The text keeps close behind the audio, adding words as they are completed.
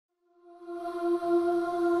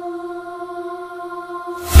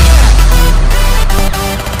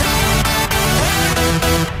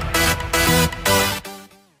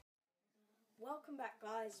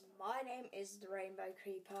guys, my name is the Rainbow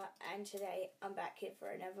Creeper and today I'm back here for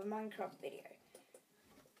another Minecraft video.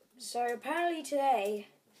 So apparently today,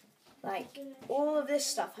 all of this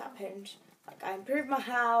stuff happened. I improved my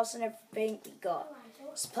house and everything. We got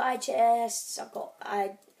supply chests.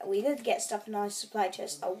 We did get stuff in our supply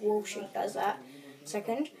chest. I will show you guys that in a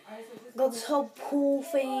second. Got this whole pool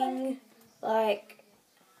thing.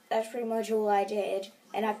 That's pretty much all I did.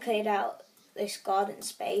 And I cleared out this garden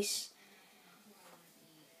space.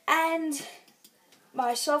 And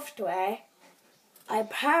my software, I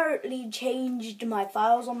apparently changed my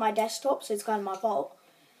files on my desktop, so it's kind of my fault.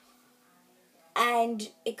 And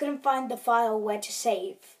it couldn't find the file where to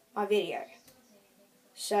save my video.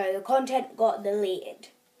 So the content got deleted.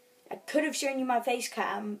 I could have shown you my face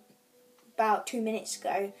cam about 2 minutes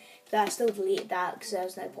ago, but I still deleted that because there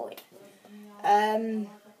was no point. So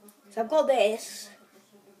I've got this,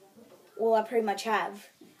 all I pretty much have.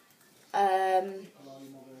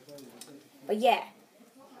 But yeah,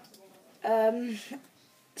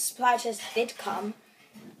 supply chest did come.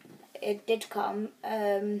 It did come.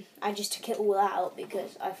 I just took it all out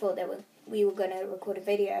because I thought we were going to record a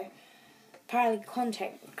video. Apparently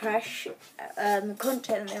content crashed.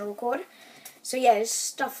 Content they record. So yeah, it's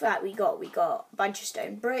stuff that we got. We got a bunch of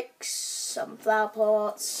stone bricks, some flower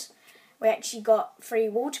pots. We actually got 3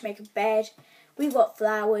 wool to make a bed. We got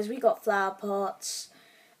flowers. We got flower pots.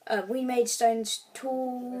 We made stone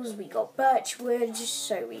tools, we got birch wood,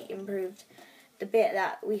 so we improved the bit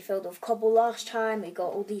that we filled with cobble last time. We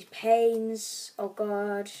got all these panes. Oh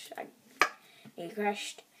god, it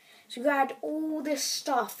crashed. So we had all this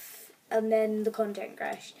stuff, and then the content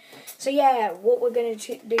crashed. So yeah, what we're going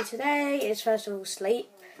to do today is first of all sleep.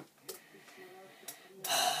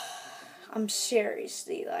 I'm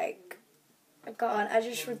seriously, I can't. I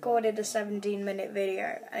just recorded a 17-minute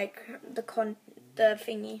video. The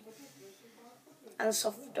thingy and the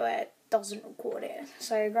software doesn't record it,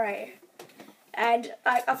 so great. And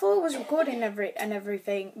I thought it was recording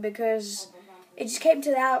everything because it just came to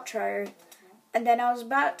the outro, and then I was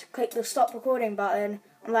about to click the stop recording button.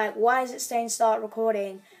 I'm like, why is it saying start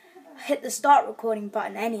recording? I hit the start recording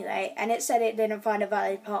button anyway, and it said it didn't find a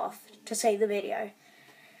valid path to save the video.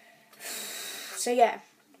 So yeah,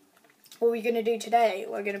 what are we gonna do today?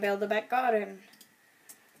 We're gonna build the back garden.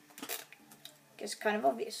 It's kind of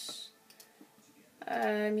obvious.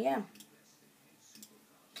 Yeah.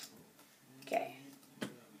 Okay.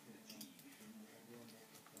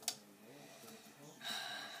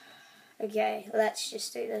 Okay, let's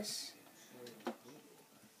just do this.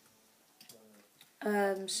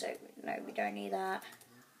 So, no, we don't need that.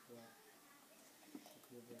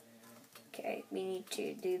 Okay, we need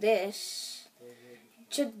to do this.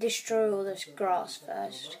 To destroy all this grass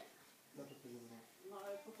first.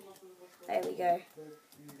 There we go.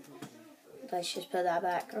 Let's just put that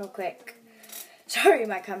back real quick. Sorry,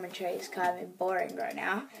 my commentary is kind of boring right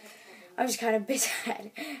now. I'm just kind of busy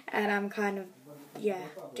and I'm kind of,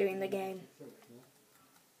 doing the game.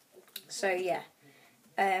 So, yeah.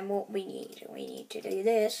 What we need to do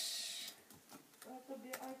this.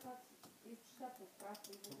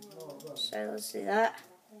 So, let's do that.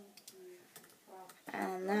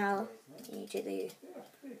 And now, we need to do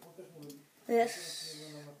this.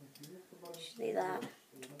 Do that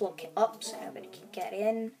to block it up so nobody can get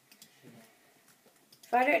in.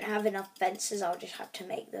 If I don't have enough fences, I'll just have to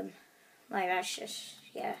make them. That's just,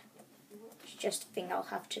 it's just a thing I'll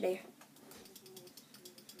have to do.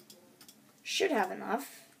 Should have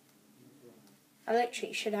enough. I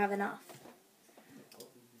literally should have enough.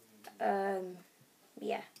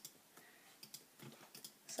 Yeah.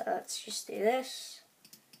 So let's just do this.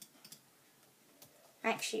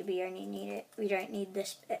 Actually, we don't need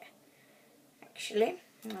this bit. Actually,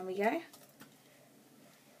 there we go.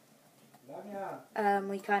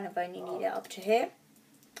 We kind of only need it up to here.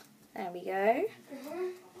 There we go.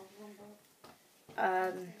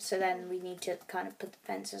 So then we need to kind of put the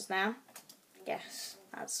fences down. Yes,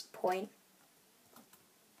 that's the point.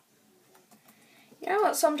 You know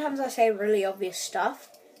what? Sometimes I say really obvious stuff.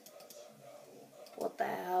 What the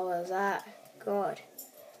hell was that? God.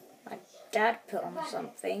 My dad put on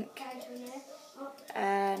something.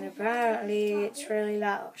 And apparently it's really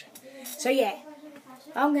loud. So yeah,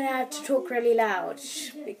 I'm going to have to talk really loud.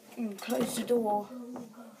 Close the door.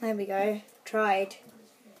 There we go. Tried.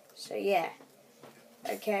 So yeah.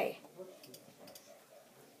 Okay.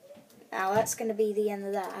 Now that's going to be the end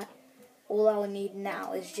of that. All I'll need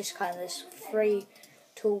now is just kind of this 3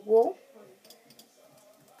 tool wall.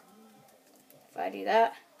 If I do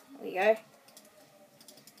that, there we go.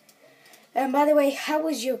 And by the way, how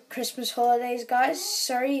was your Christmas holidays, guys?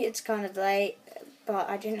 Sorry it's kind of late, but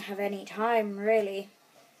I didn't have any time, really.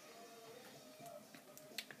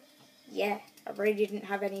 yeah, I really didn't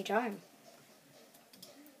have any time.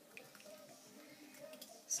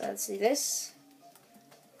 So let's do this.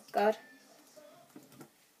 God.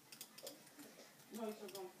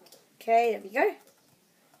 Okay, there we go.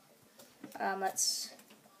 Let's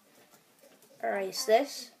erase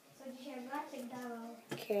this.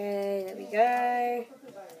 Okay, there we go.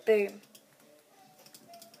 Boom.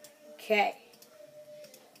 Okay.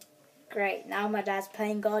 Great, now my dad's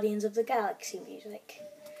playing Guardians of the Galaxy music.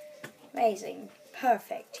 Amazing.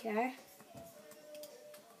 Perfect, you know?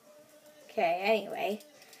 Okay, anyway.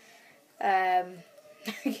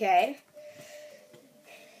 Okay.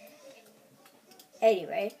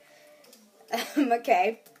 Anyway.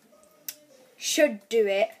 Okay. Should do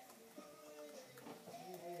it.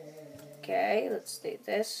 Okay, let's do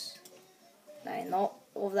this. No, not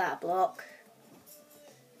all that block.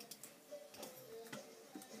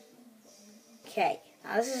 Okay,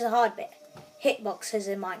 now this is a hard bit. Hitboxes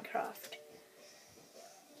in Minecraft.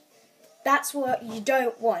 That's what you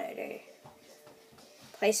don't want to do.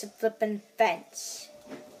 Place a flippin' fence.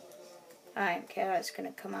 I don't care, it's going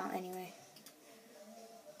to come out anyway.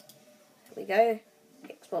 There we go.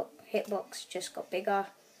 Hitbox just got bigger.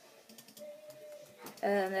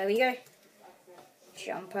 There we go.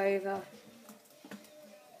 Jump over.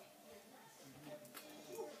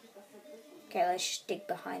 Okay, let's just dig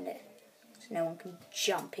behind it so no one can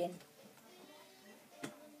jump in.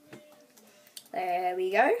 There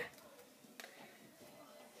we go.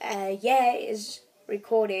 Yeah, it is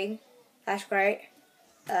recording. That's great.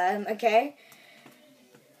 Okay.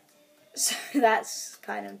 So that's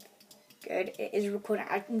kind of good. It is recording.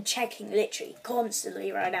 I'm checking literally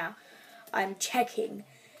constantly right now. I'm checking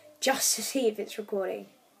just to see if it's recording.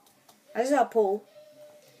 This is our pool.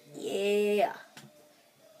 Yeah.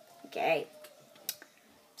 Okay.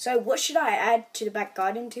 So what should I add to the back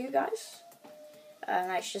garden too, guys?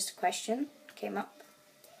 That's just a question came up.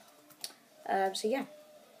 So yeah.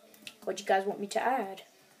 What do you guys want me to add?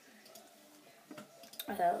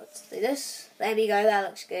 Let's do this. There we go, that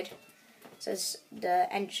looks good. Says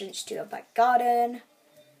the entrance to a back garden.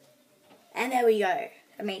 And there we go.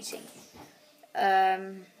 Amazing.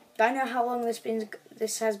 Don't know how long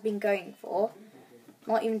this has been going for.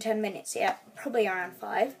 Not even 10 minutes yet. Probably around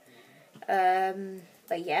 5.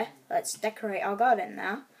 But yeah, let's decorate our garden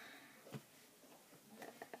now.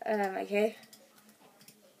 Okay.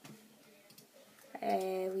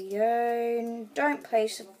 There we go. Don't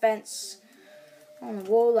place a fence on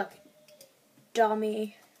the wall like a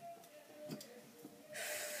dummy.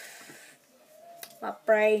 My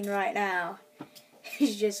brain right now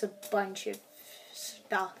is just a bunch of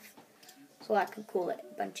stuff. That's all I can call it.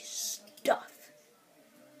 A bunch of stuff.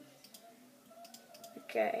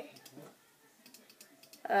 Okay.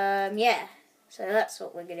 Yeah. So that's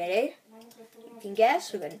what we're gonna do. You can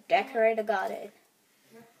guess, we're gonna decorate a garden.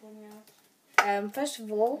 First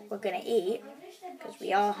of all, we're gonna eat because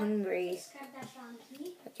we are hungry.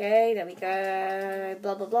 Okay, there we go.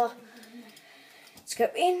 Blah blah blah. Let's go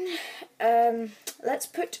in. Let's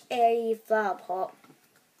put a flower pot.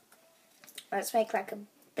 Let's make like a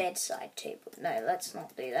bedside table. No, let's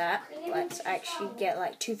not do that. Let's actually get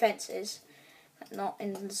like 2 fences. Not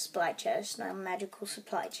in the supply chest, not a magical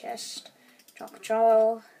supply chest.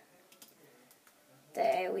 Control.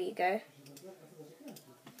 There we go.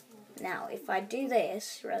 Now, if I do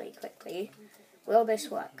this really quickly, will this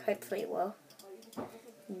work? Hopefully it will.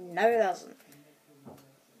 No, it doesn't.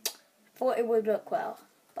 Thought it would look well,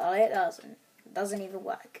 but it doesn't. It doesn't even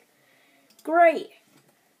work. Great!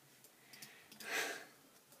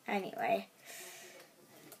 Anyway.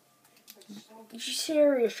 Are you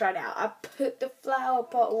serious right now? I put the flower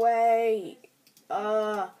pot away.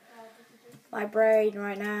 My brain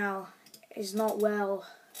right now is not well.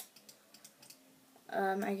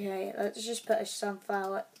 Okay, let's just put a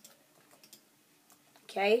sunflower.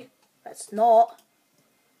 Okay, let's not.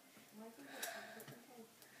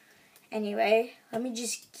 Anyway, let me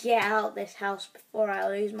just get out of this house before I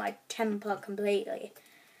lose my temper completely.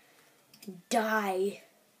 And die.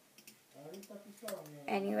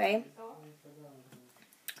 Anyway,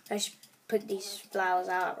 let's put these flowers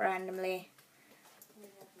out randomly.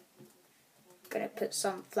 Gonna put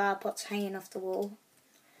some flower pots hanging off the wall.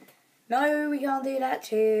 No, we can't do that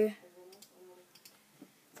too.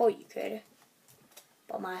 Thought you could,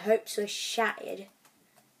 but my hopes were shattered.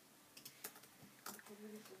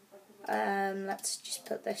 Let's just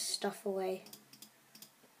put this stuff away.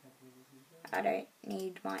 I don't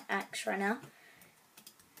need my axe right now.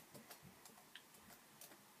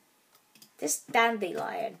 This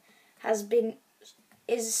dandelion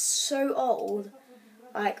is so old,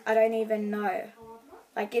 like I don't even know.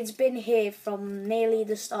 Like, it's been here from nearly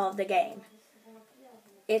the start of the game.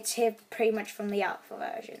 It's here pretty much from the alpha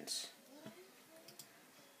versions.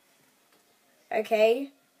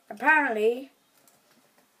 Okay, apparently,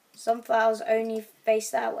 some flowers only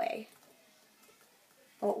face that way.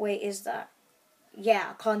 What way is that?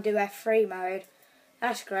 Yeah, I can't do F3 mode.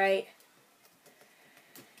 That's great.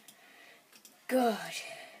 Good.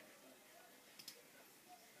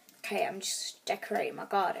 Okay, I'm just decorating my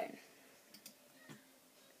garden.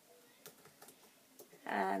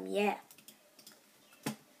 Yeah.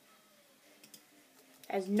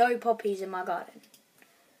 There's no poppies in my garden.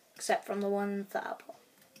 Except from the one flower pot.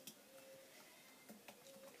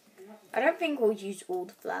 I don't think we'll use all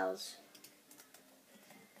the flowers.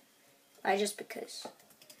 Just because.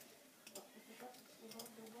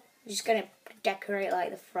 I'm just going to decorate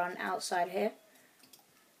like the front outside here.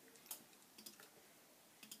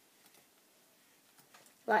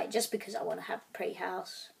 Like, just because I want to have a pretty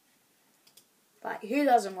house. Like, who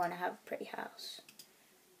doesn't want to have a pretty house?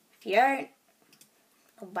 If you don't,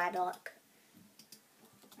 bad luck.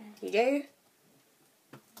 If you do,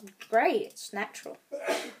 great, it's natural.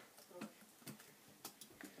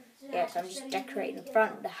 Yes, I'm just decorating the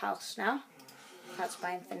front of the house now. That's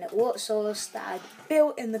my infinite water source that I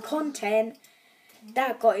built in the content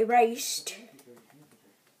that got erased.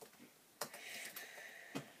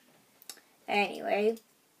 Anyway,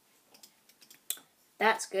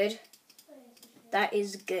 that's good. That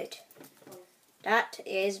is good. That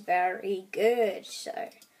is very good. So,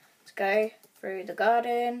 let's go through the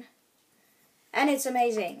garden. And it's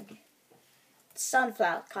amazing.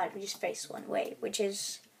 Sunflower kind of just face one way, which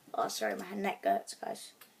is... Oh, sorry, my neck hurts,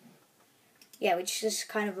 guys. Yeah, which is just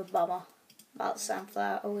kind of a bummer about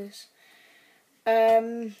sunflower always.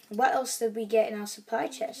 What else did we get in our supply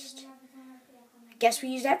chest? I guess we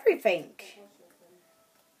used everything.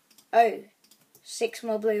 Oh, 6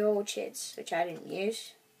 more blue orchids, which I didn't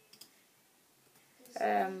use.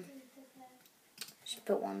 Just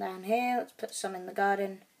put one down here. Let's put some in the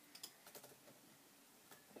garden.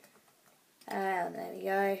 There we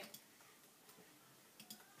go.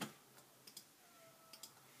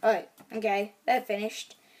 Oh, okay, they're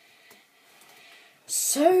finished.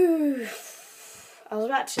 So, I was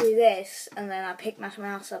about to do this, and then I picked my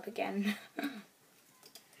mouse up again.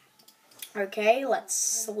 Okay, let's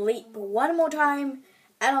sleep one more time,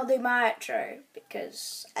 and I'll do my outro,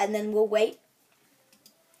 and then we'll wait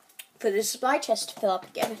for the supply chest to fill up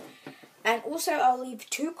again. And also, I'll leave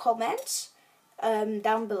 2 comments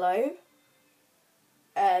down below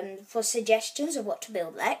for suggestions of what to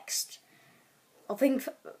build next. I'll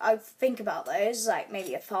think about those, like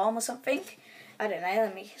maybe a farm or something. I don't know,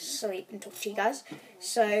 let me sleep and talk to you guys.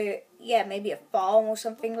 So, yeah, maybe a farm or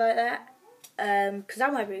something like that. Because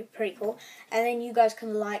that might be pretty cool. And then you guys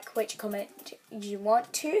can like which comment you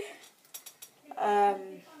want to.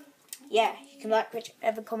 Yeah, you can like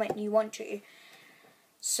whichever comment you want to.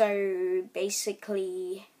 So,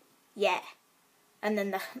 basically, yeah. And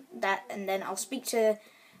then then I'll speak to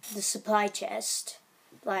the supply chest.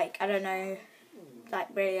 Like, I don't know. Like,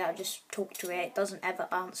 really, I'll just talk to it. It doesn't ever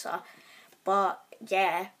answer. But,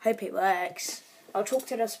 yeah, hope it works. I'll talk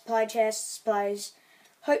to the supply chest. Supplies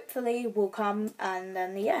hopefully will come. And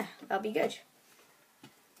then, yeah, that'll be good.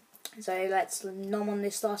 So, let's nom on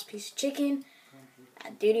this last piece of chicken.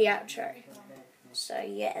 And do the outro. So,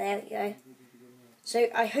 yeah, there we go. So,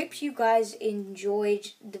 I hope you guys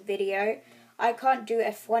enjoyed the video. I can't do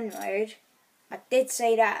F1 mode. I did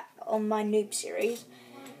say that on my noob series.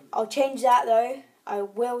 I'll change that, though. I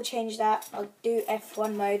will change that. I'll do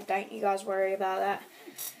F1 mode. Don't you guys worry about that.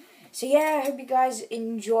 So yeah, I hope you guys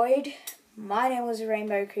enjoyed. My name was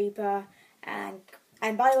Rainbow Creeper, and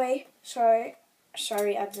by the way, sorry,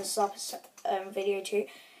 I just stopped video too.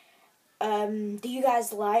 Do you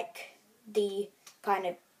guys like the kind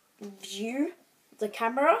of view of the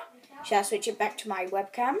camera? Should I switch it back to my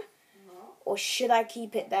webcam, or should I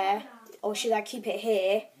keep it there, or should I keep it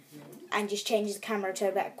here and just change the camera to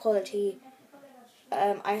a better quality?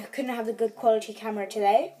 I couldn't have a good quality camera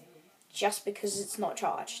today, just because it's not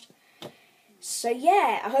charged. So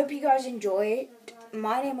yeah, I hope you guys enjoyed.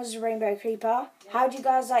 My name was Rainbow Creeper. How do you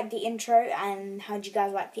guys like the intro, and how do you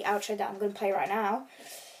guys like the outro that I'm going to play right now?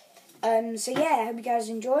 So yeah, I hope you guys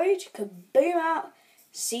enjoyed. Kaboom out.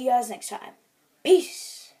 See you guys next time.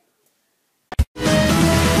 Peace.